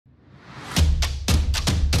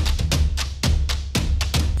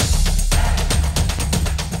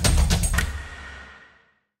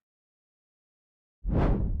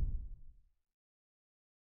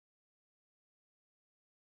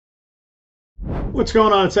What's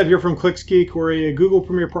going on? It's Ed here from ClicksGeek. We're a Google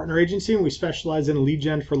Premier Partner Agency, and we specialize in lead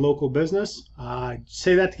gen for local business. I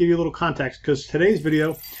say that to give you a little context, because today's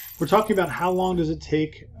video, we're talking about how long does it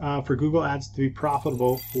take for Google Ads to be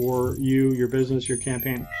profitable for you, your business, your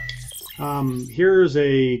campaign. Here's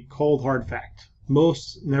a cold, hard fact.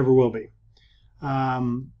 Most never will be.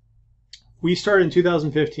 We started in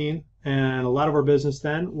 2015, and a lot of our business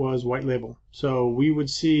then was white label. So we would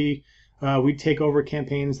see we'd take over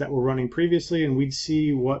campaigns that were running previously, and we'd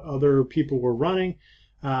see what other people were running.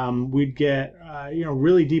 We'd get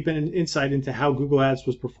really deep insight into how Google Ads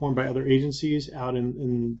was performed by other agencies out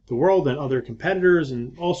in the world and other competitors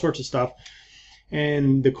and all sorts of stuff.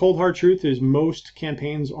 And the cold hard truth is most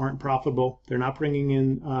campaigns aren't profitable. They're not bringing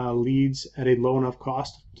in leads at a low enough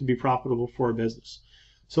cost to be profitable for a business.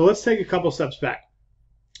 So let's take a couple steps back.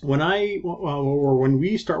 When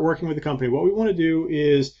we start working with a company, what we want to do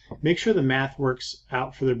is make sure the math works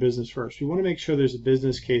out for their business first. We want to make sure there's a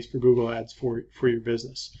business case for Google Ads for your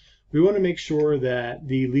business. We want to make sure that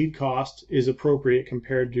the lead cost is appropriate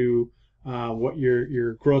compared to what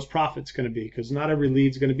your gross profit's going to be, because not every lead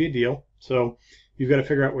is going to be a deal. So you've got to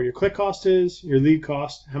figure out what your click cost is, your lead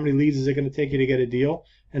cost, how many leads is it going to take you to get a deal,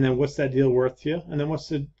 and then what's that deal worth to you, and then what's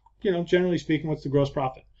the, generally speaking, what's the gross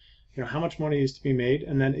profit. How much money is to be made,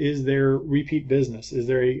 and then is there repeat business? Is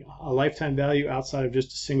there a lifetime value outside of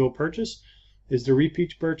just a single purchase? Is there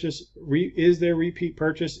repeat purchase? Is there repeat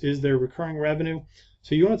purchase? Is there recurring revenue?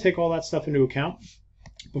 So you want to take all that stuff into account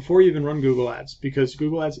before you even run Google Ads, because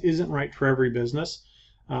Google Ads isn't right for every business,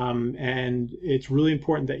 and it's really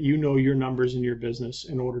important that you know your numbers in your business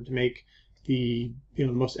in order to make the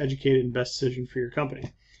most educated and best decision for your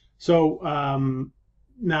company. So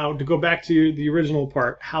now, to go back to the original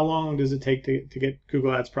part, how long does it take to get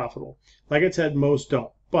Google Ads profitable? Like I said, most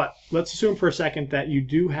don't. But let's assume for a second that you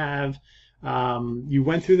do have, you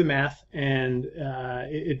went through the math, and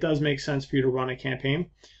it does make sense for you to run a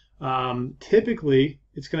campaign. Typically,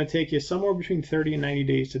 it's going to take you somewhere between 30 and 90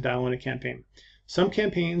 days to dial in a campaign. Some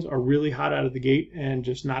campaigns are really hot out of the gate and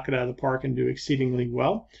just knock it out of the park and do exceedingly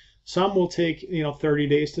well. Some will take 30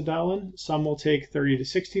 days to dial in. Some will take 30 to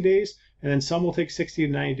 60 days. And then some will take 60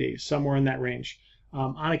 to 90 days, somewhere in that range.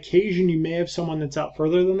 On occasion, you may have someone that's out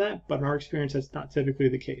further than that, but in our experience, that's not typically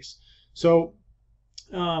the case. So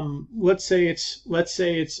let's say it's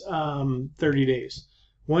 30 days.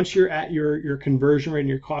 Once you're at your conversion rate and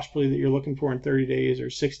your cost per lead that you're looking for in 30 days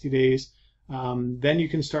or 60 days, then you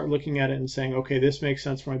can start looking at it and saying, okay, this makes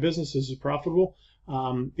sense for my business. This is profitable.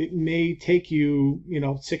 It may take you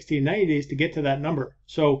 60 to 90 days to get to that number.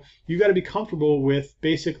 So you got to be comfortable with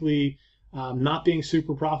basically not being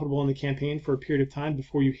super profitable in the campaign for a period of time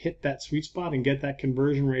before you hit that sweet spot and get that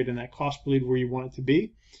conversion rate and that cost per lead where you want it to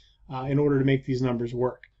be in order to make these numbers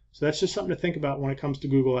work. So that's just something to think about when it comes to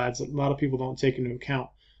Google Ads that a lot of people don't take into account.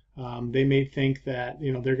 They may think that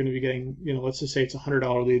they're going to be getting, let's just say it's a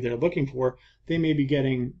 $100 lead they're looking for. They may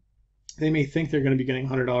think they're going to be getting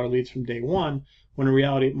 $100 leads from day one, when in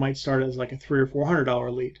reality it might start as like a $300 or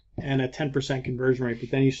 $400 lead and a 10% conversion rate,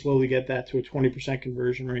 but then you slowly get that to a 20%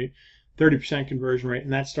 conversion rate, 30% conversion rate,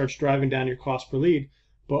 and that starts driving down your cost per lead.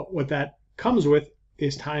 But what that comes with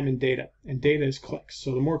is time and data is clicks.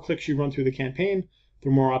 So the more clicks you run through the campaign, the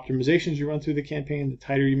more optimizations you run through the campaign, the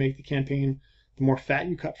tighter you make the campaign, the more fat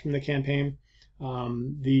you cut from the campaign,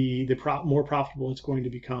 the more profitable it's going to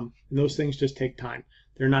become. And those things just take time.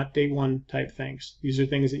 They're not day one type things. These are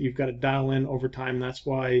things that you've got to dial in over time. That's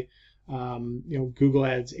why Google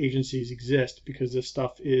Ads agencies exist, because this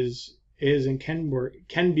stuff is and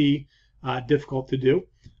can be difficult to do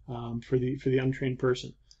for the untrained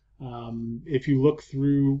person. If you look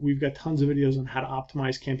through, we've got tons of videos on how to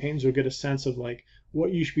optimize campaigns. You'll get a sense of like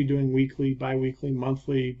what you should be doing weekly, bi-weekly,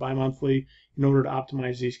 monthly, bi-monthly in order to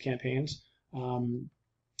optimize these campaigns.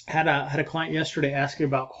 Had a client yesterday asking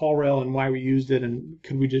about CallRail and why we used it and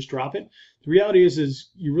could we just drop it. The reality is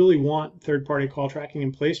you really want third-party call tracking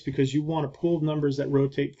in place because you want a pool of numbers that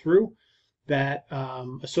rotate through that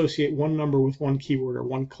associate one number with one keyword or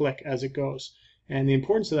one click as it goes. And the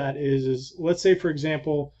importance of that is let's say, for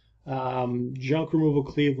example, Junk Removal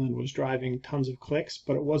Cleveland was driving tons of clicks,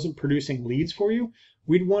 but it wasn't producing leads for you.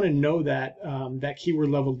 We'd want to know that that keyword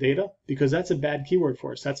level data, because that's a bad keyword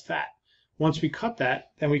for us. That's fat. Once we cut that,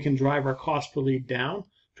 then we can drive our cost per lead down,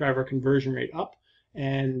 drive our conversion rate up,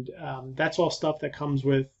 and that's all stuff that comes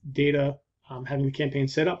with data, having the campaign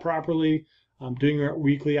set up properly, doing our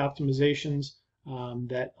weekly optimizations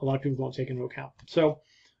that a lot of people don't take into account. So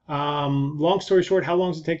long story short, how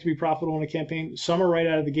long does it take to be profitable in a campaign? Some are right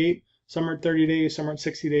out of the gate. Some are at 30 days, some are at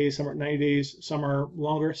 60 days, some are at 90 days, some are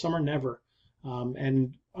longer, some are never.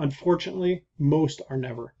 And unfortunately, most are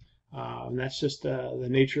never. And that's just the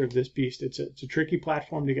nature of this beast. It's a tricky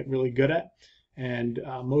platform to get really good at, and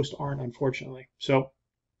most aren't, unfortunately. So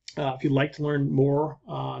if you'd like to learn more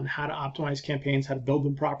on how to optimize campaigns, how to build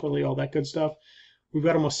them properly, all that good stuff, we've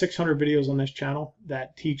got almost 600 videos on this channel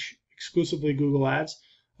that teach exclusively Google Ads.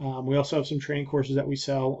 We also have some training courses that we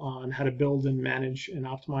sell on how to build and manage and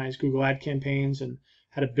optimize Google Ad campaigns, and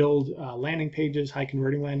how to build landing pages, high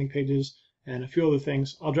converting landing pages, and a few other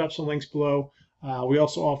things. I'll drop some links below. We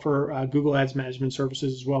also offer Google Ads management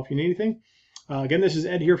services as well if you need anything. Again, this is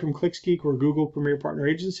Ed here from ClicksGeek. We're a Google Premier Partner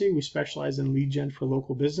Agency. We specialize in lead gen for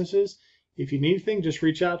local businesses. If you need anything, just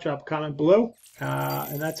reach out, drop a comment below,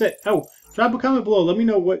 and that's it. Oh, drop a comment below. Let me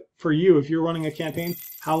know what, for you, if you're running a campaign,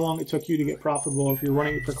 how long it took you to get profitable. If you're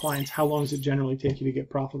running it for clients, how long does it generally take you to get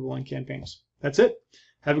profitable on campaigns? That's it.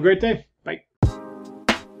 Have a great day. Bye.